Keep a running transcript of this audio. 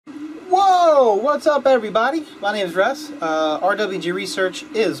Yo, what's up everybody? My name is Russ. RWG Research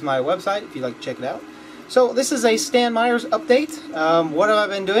is my website if you'd like to check it out. So this is a Stan Meyer's update. What have I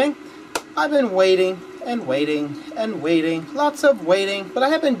been doing? I've been waiting and waiting and waiting. Lots of waiting, but I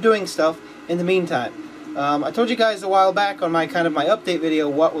have been doing stuff in the meantime. I told you guys a while back on my my update video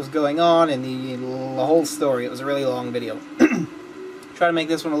what was going on and the whole story. It was a really long video. Try to make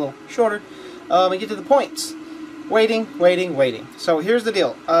this one a little shorter and get to the points. Waiting. So here's the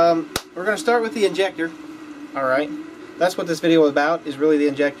deal. We're going to start with the injector. Alright. That's what this video is about, is really the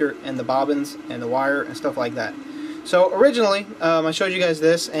injector and the bobbins and the wire and stuff like that. So originally, I showed you guys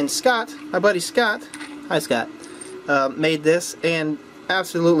this, and Scott, my buddy Scott, hi Scott, made this, and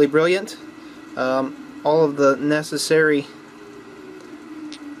absolutely brilliant. All of the necessary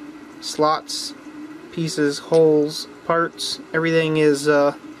slots, pieces, holes, parts, everything is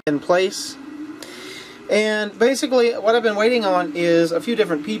in place. And basically what I've been waiting on is a few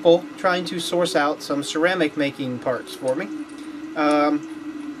different people trying to source out some ceramic making parts for me.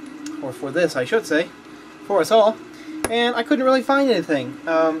 Or for this, I should say. For us all. And I couldn't really find anything.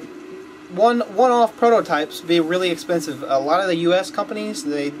 One-off prototypes would be really expensive. A lot of the US companies,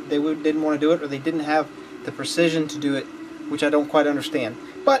 they didn't want to do it, or they didn't have the precision to do it, which I don't quite understand.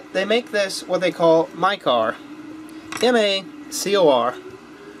 But they make this, what they call Meyer. M-A-C-O-R.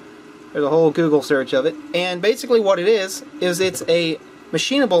 There's a whole Google search of it, and basically what it is it's a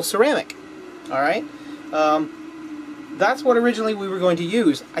machinable ceramic. Alright? That's what originally we were going to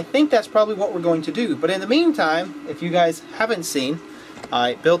use. I think that's probably what we're going to do, but in the meantime, if you guys haven't seen,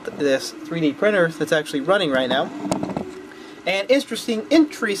 I built this 3D printer that's actually running right now, and interestingly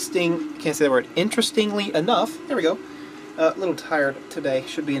enough, there we go, a little tired today,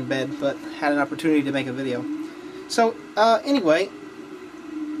 should be in bed, but had an opportunity to make a video. So, anyway,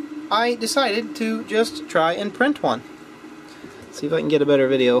 I decided to just try and print one. Let's see if I can get a better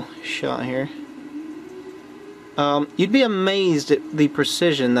video shot here. You'd be amazed at the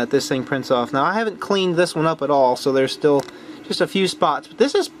precision that this thing prints off. Now I haven't cleaned this one up at all, so there's still just a few spots, but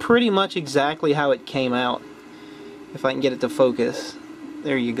this is pretty much exactly how it came out. If I can get it to focus.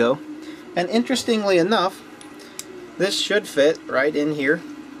 There you go. And interestingly enough, this should fit right in here.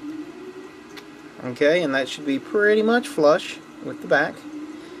 Okay, and that should be pretty much flush with the back.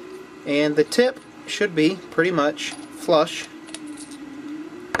 And the tip should be pretty much flush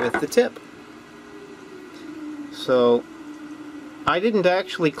with the tip. So I didn't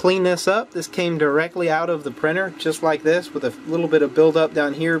actually clean this up. This came directly out of the printer, just like this, with a little bit of buildup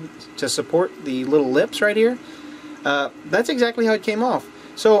down here to support the little lips right here. That's exactly how it came off.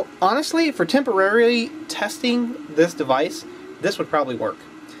 So honestly, for temporarily testing this device, this would probably work.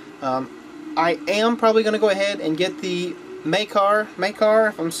 I am probably going to go ahead and get the Meyer,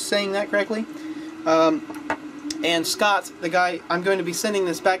 if I'm saying that correctly. And Scott, the guy, I'm going to be sending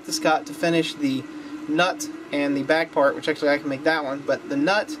this back to Scott to finish the nut and the back part, which actually I can make that one, but the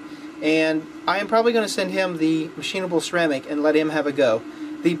nut, and I am probably going to send him the machinable ceramic and let him have a go.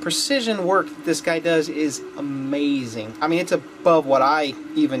 The precision work that this guy does is amazing. I mean, it's above what I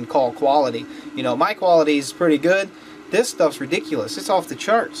even call quality. You know, my quality is pretty good. This stuff's ridiculous. It's off the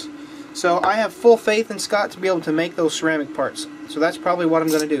charts. So I have full faith in Scott to be able to make those ceramic parts. So that's probably what I'm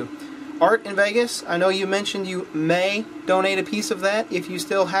going to do. Art in Vegas, I know you mentioned you may donate a piece of that if you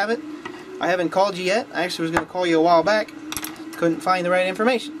still have it. I haven't called you yet. I actually was going to call you a while back. Couldn't find the right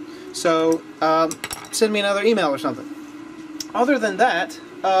information. So send me another email or something. Other than that,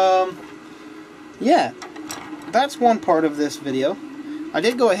 yeah, that's one part of this video. I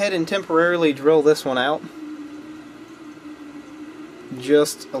did go ahead and temporarily drill this one out.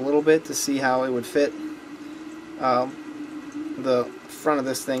 Just a little bit to see how it would fit. The front of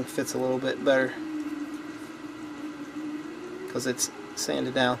this thing fits a little bit better because it's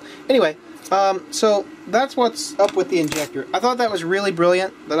sanded down. Anyway, so that's what's up with the injector. I thought that was really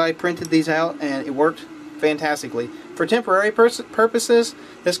brilliant that I printed these out, and it worked fantastically. For temporary purposes,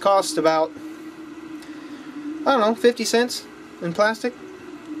 this cost about, I don't know, 50 cents in plastic.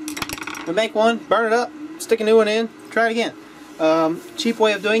 We make one, burn it up, stick a new one in, try it again. Cheap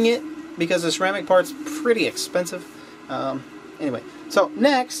way of doing it, because the ceramic part's pretty expensive. Anyway, so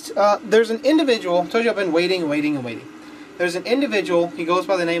next, there's an individual. I told you I've been waiting. There's an individual, he goes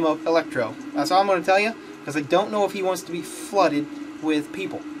by the name of Electro. That's all I'm going to tell you, because I don't know if he wants to be flooded with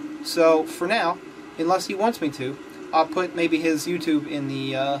people. So for now, unless he wants me to, I'll put maybe his YouTube in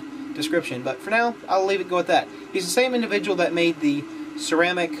the description. But for now, I'll leave it go at that. He's the same individual that made the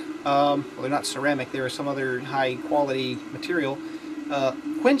ceramic, well, they're not ceramic, there are some other high quality material,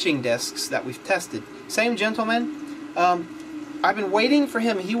 quenching discs that we've tested. Same gentleman. I've been waiting for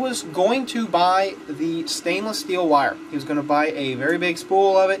him. He was going to buy the stainless steel wire. He was going to buy a very big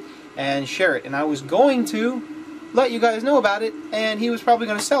spool of it and share it. And I was going to let you guys know about it, and he was probably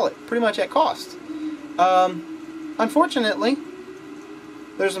going to sell it pretty much at cost. Unfortunately,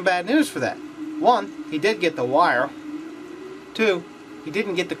 there's some bad news for that. One, he did get the wire. Two, he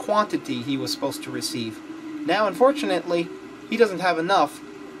didn't get the quantity he was supposed to receive. Now, unfortunately, he doesn't have enough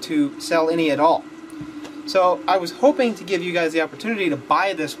to sell any at all. So I was hoping to give you guys the opportunity to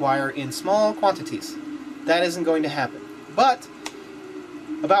buy this wire in small quantities. That isn't going to happen. But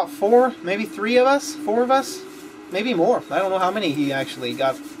about four of us, maybe more. I don't know how many he actually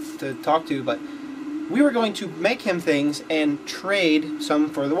got to talk to, but we were going to make him things and trade some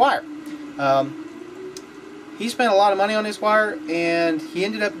for the wire. He spent a lot of money on this wire, and he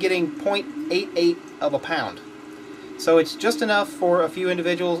ended up getting 0.88 of a pound. So it's just enough for a few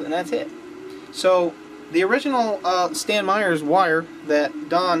individuals, and that's it. So the original Stan Meyer's wire that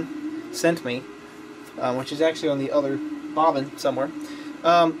Don sent me, which is actually on the other bobbin somewhere,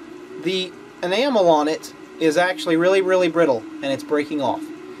 the enamel on it is actually really brittle, and it's breaking off.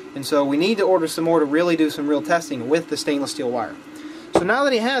 And so we need to order some more to really do some real testing with the stainless steel wire. So now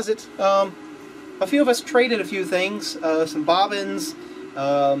that he has it, a few of us traded a few things, some bobbins,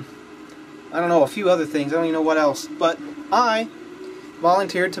 I don't know, a few other things, I don't even know what else, but I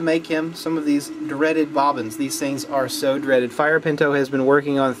volunteered to make him some of these dreaded bobbins. These things are so dreaded. Fire Pinto has been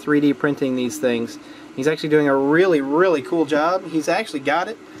working on 3D printing these things. He's actually doing a really cool job. He's actually got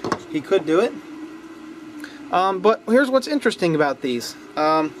it. He could do it. But here's what's interesting about these.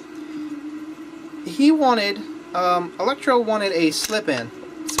 He wanted, Electro wanted a slip-in.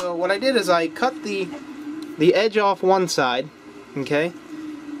 So what I did is I cut the edge off one side, okay,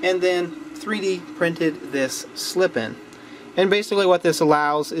 and then 3D printed this slip-in. And basically what this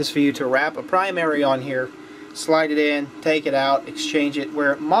allows is for you to wrap a primary on here, slide it in, take it out, exchange it,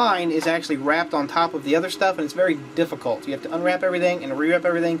 where mine is actually wrapped on top of the other stuff, and it's very difficult. You have to unwrap everything and rewrap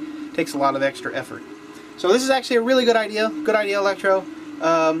everything. It takes a lot of extra effort. So this is actually a really good idea. Good idea, Electro.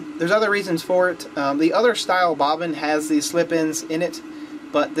 There's other reasons for it. The other style bobbin has these slip-ins in it,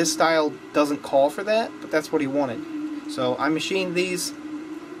 but this style doesn't call for that, but that's what he wanted. So I machined these.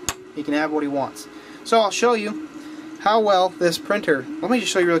 He can have what he wants. So I'll show you how well this printer, let me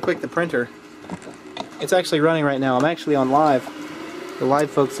just show you really quick the printer. It's actually running right now. I'm actually on live. The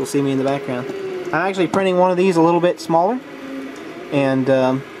live folks will see me in the background. I'm actually printing one of these a little bit smaller. And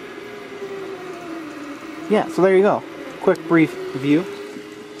yeah, so there you go. Quick brief view.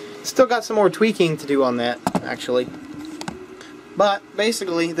 Still got some more tweaking to do on that, actually. But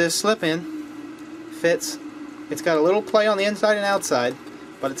basically this slip-in fits. It's got a little play on the inside and outside,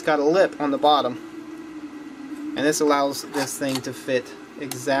 but it's got a lip on the bottom. And this allows this thing to fit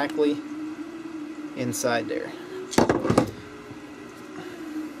exactly inside there.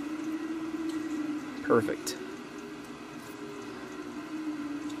 Perfect.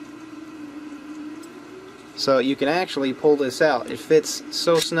 So you can actually pull this out. It fits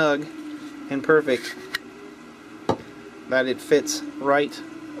so snug and perfect that it fits right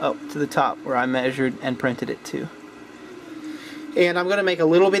up to the top where I measured and printed it to. And I'm going to make a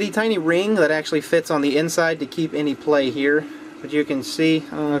little bitty tiny ring that actually fits on the inside to keep any play here. But you can see,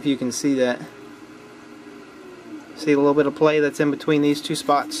 I don't know if you can see that. See a little bit of play that's in between these two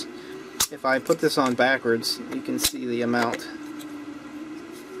spots? If I put this on backwards, you can see the amount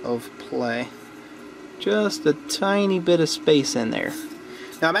of play. Just a tiny bit of space in there.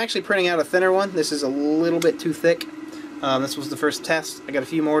 Now I'm actually printing out a thinner one. This is a little bit too thick. This was the first test. I got a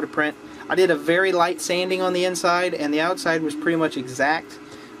few more to print. I did a very light sanding on the inside, and the outside was pretty much exact.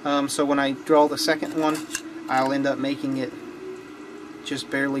 So when I draw the second one, I'll end up making it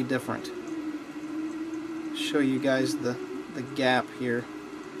just barely different. Show you guys the gap here.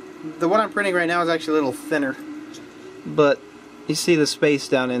 The one I'm printing right now is actually a little thinner, but you see the space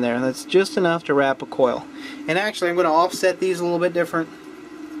down in there, and that's just enough to wrap a coil. And actually I'm going to offset these a little bit different.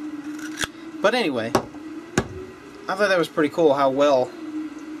 But anyway, I thought that was pretty cool how well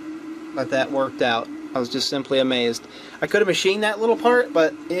that worked out. I was just simply amazed. I could have machined that little part,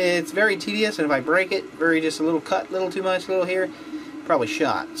 but it's very tedious, and if I break it, just a little cut, a little too much, a little here, probably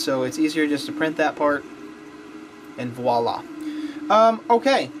shot. So it's easier just to print that part, and voila.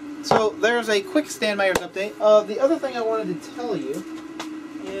 Okay, so there's a quick Stan Meyer's update. The other thing I wanted to tell you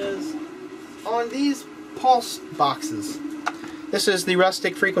is on these pulse boxes. This is the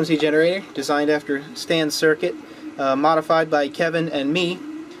rustic frequency generator, designed after Stan's circuit, modified by Kevin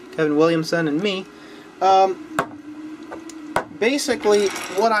Williamson and me. Basically,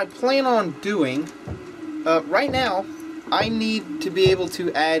 what I plan on doing, right now, I need to be able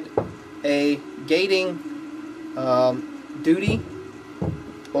to add a gating duty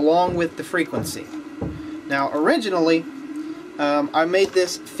along with the frequency. Now originally I made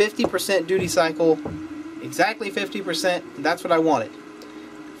this 50% duty cycle, exactly 50%, and that's what I wanted.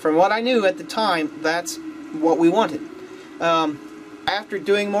 From what I knew at the time, that's what we wanted. After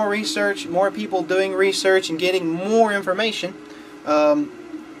doing more research, more people doing research and getting more information,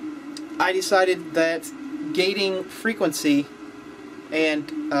 I decided that gating frequency and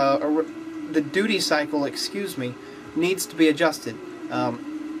the duty cycle, excuse me, needs to be adjusted.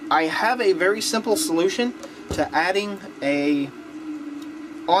 I have a very simple solution to adding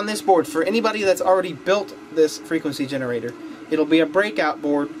on this board. For anybody that's already built this frequency generator, it'll be a breakout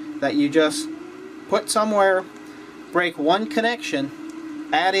board that you just put somewhere, break one connection,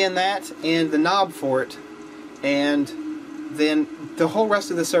 add in that and the knob for it, and then the whole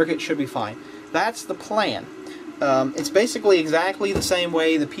rest of the circuit should be fine. That's the plan. It's basically exactly the same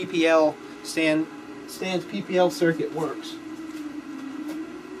way the PPL stands PPL circuit works.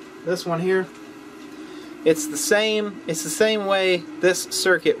 This one here, it's the same way this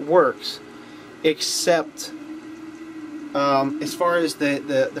circuit works, except as far as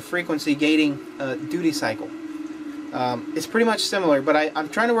the frequency gating duty cycle. It's pretty much similar, but I'm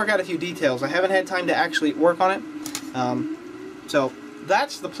trying to work out a few details. I haven't had time to actually work on it. So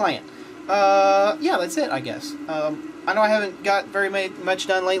that's the plan. Yeah, that's it, I guess. I know I haven't got very much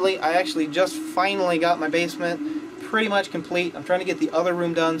done lately. I actually just finally got my basement pretty much complete. I'm trying to get the other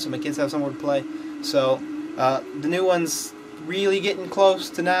room done so my kids have somewhere to play. So the new one's really getting close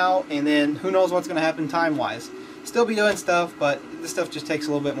to now, and then who knows what's going to happen time-wise. Still be doing stuff, but this stuff just takes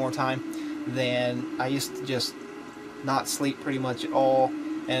a little bit more time than I used to just not sleep pretty much at all,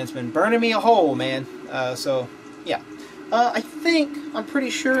 and it's been burning me a hole, man. So yeah, I'm pretty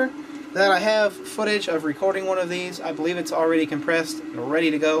sure that I have footage of recording one of these. I believe it's already compressed and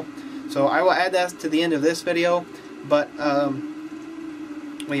ready to go, so I will add that to the end of this video. But well,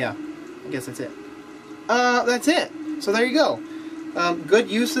 yeah, I guess that's it. That's it. So there you go. Good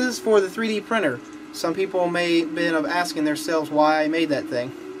uses for the 3D printer. Some people may have been asking themselves why I made that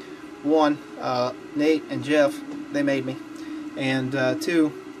thing. One, Nate and Jeff, they made me. And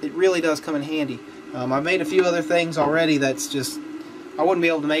two, it really does come in handy. I've made a few other things already that's just, I wouldn't be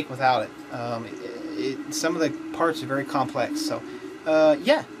able to make without it. Some of the parts are very complex. So,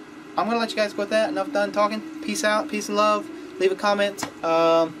 yeah, I'm going to let you guys go with that. Enough done talking. Peace out, peace and love. Leave a comment.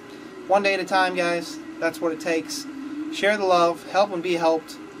 One day at a time, guys. That's what it takes. Share the love. Help and be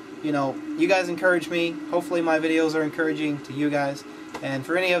helped. You know, you guys encourage me. Hopefully my videos are encouraging to you guys. And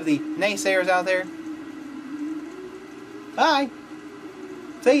for any of the naysayers out there, bye.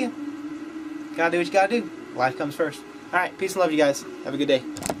 See ya. Gotta do what you gotta do. Life comes first. Alright, peace and love, you guys. Have a good day.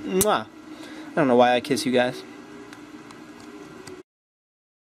 Mwah. I don't know why I kiss you guys.